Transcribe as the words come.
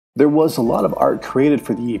There was a lot of art created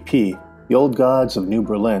for the EP, The Old Gods of New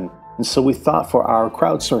Berlin, and so we thought for our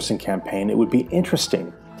crowdsourcing campaign it would be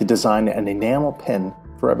interesting to design an enamel pin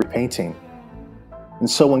for every painting. And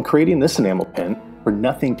so when creating this enamel pin, for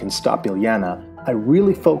Nothing Can Stop Ileana, I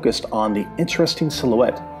really focused on the interesting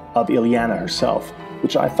silhouette of Ileana herself,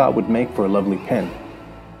 which I thought would make for a lovely pin.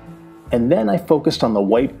 And then I focused on the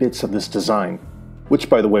white bits of this design, which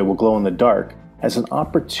by the way will glow in the dark, as an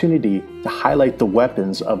opportunity to highlight the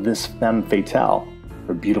weapons of this femme fatale,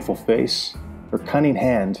 her beautiful face, her cunning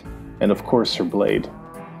hand, and of course her blade.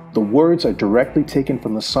 The words are directly taken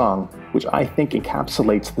from the song, which I think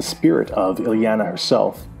encapsulates the spirit of Ileana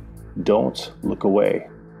herself, "Don't Look Away."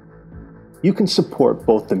 You can support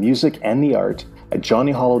both the music and the art at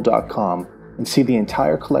johnnyhollow.com and see the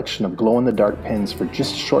entire collection of glow-in-the-dark pins for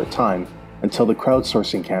just a short time until the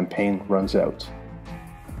crowdsourcing campaign runs out.